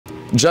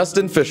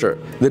Justin Fischer,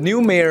 the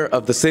new mayor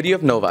of the city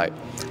of Novi.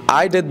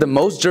 I did the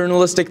most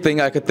journalistic thing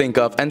I could think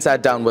of and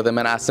sat down with him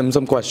and asked him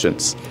some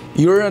questions.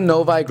 You're a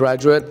Novi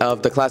graduate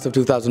of the class of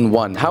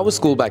 2001. How was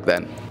school back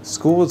then?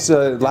 School was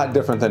a lot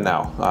different than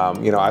now.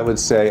 I would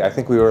say I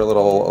think we were a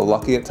little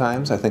lucky at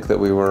times. I think that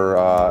we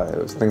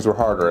were things were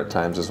harder at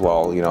times as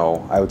well.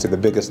 I would say the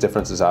biggest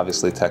difference is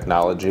obviously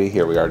technology.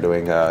 Here we are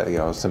doing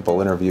a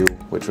simple interview,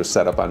 which was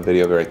set up on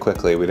video very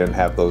quickly. We didn't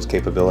have those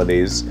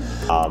capabilities,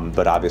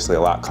 but obviously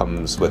a lot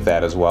comes with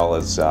that, as well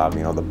as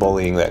the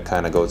bullying that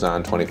kind of goes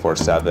on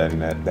 24/7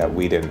 that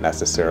we didn't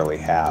necessarily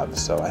have.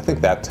 So I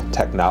think that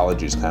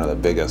technology is kind of the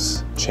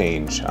biggest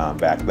change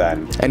back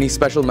then. Any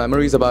special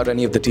memories about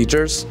any of the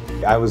teachers?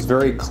 I was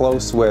very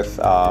close with,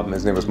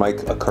 his name was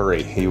Mike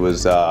Curry. He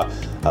was a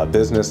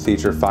business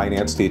teacher,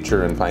 finance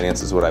teacher, and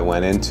finance is what I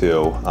went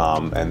into.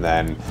 And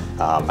then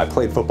I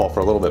played football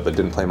for a little bit, but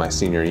didn't play my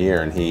senior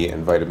year, and he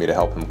invited me to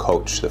help him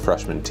coach the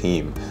freshman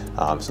team.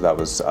 So that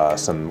was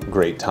some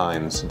great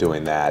times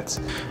doing that.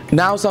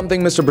 Now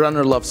something Mr.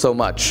 Brunner loves so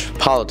much,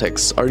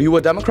 politics. Are you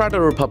a Democrat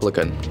or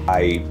Republican?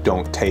 I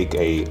don't take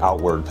a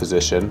outward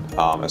position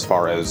as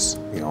far as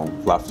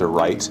left or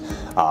right.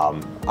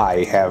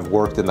 I have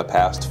worked in the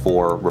past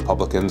for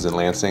Republicans in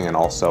Lansing, and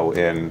also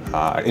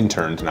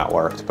interned, not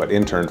worked, but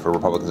interned for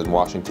Republicans in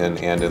Washington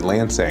and in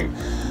Lansing.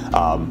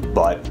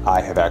 But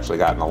I have actually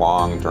gotten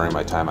along during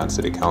my time on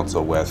City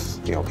Council with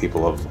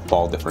people of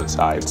all different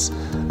sides.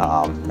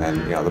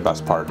 And the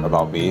best part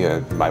about me,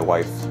 my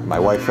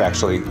wife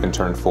actually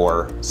interned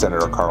for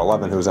Senator Carl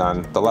Levin, who's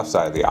on the left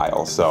side of the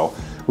aisle. So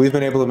we've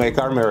been able to make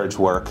our marriage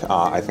work.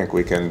 I think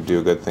we can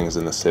do good things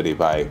in the city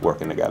by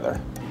working together.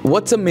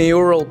 What's a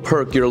mayoral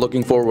perk you're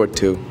looking forward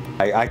to?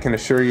 I can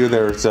assure you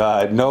there's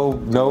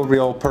no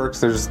real perks.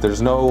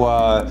 There's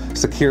no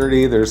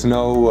security. There's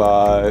no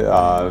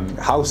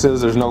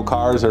houses. There's no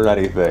cars or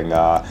anything.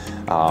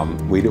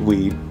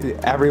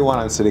 Everyone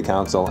on City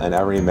Council and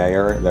every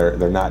mayor,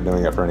 they're not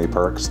doing it for any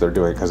perks. They're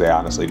doing it because they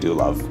honestly do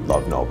love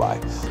Novi.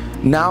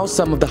 Now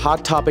some of the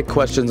hot topic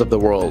questions of the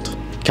world.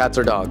 Cats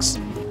or dogs?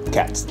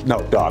 Cats.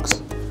 No,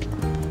 dogs.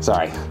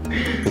 Sorry,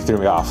 you threw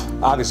me off.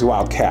 Obviously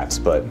wild cats,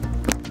 but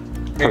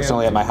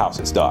personally at my house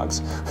it's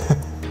dogs.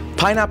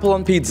 Pineapple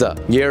on pizza,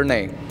 yay or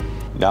nay?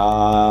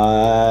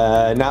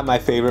 Not my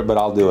favorite, but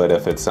I'll do it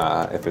if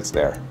it's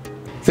there.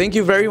 Thank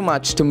you very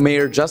much to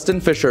Mayor Justin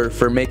Fischer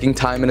for making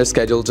time in his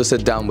schedule to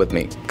sit down with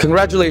me.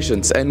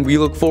 Congratulations, and we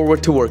look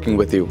forward to working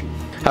with you.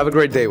 Have a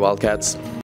great day, Wildcats.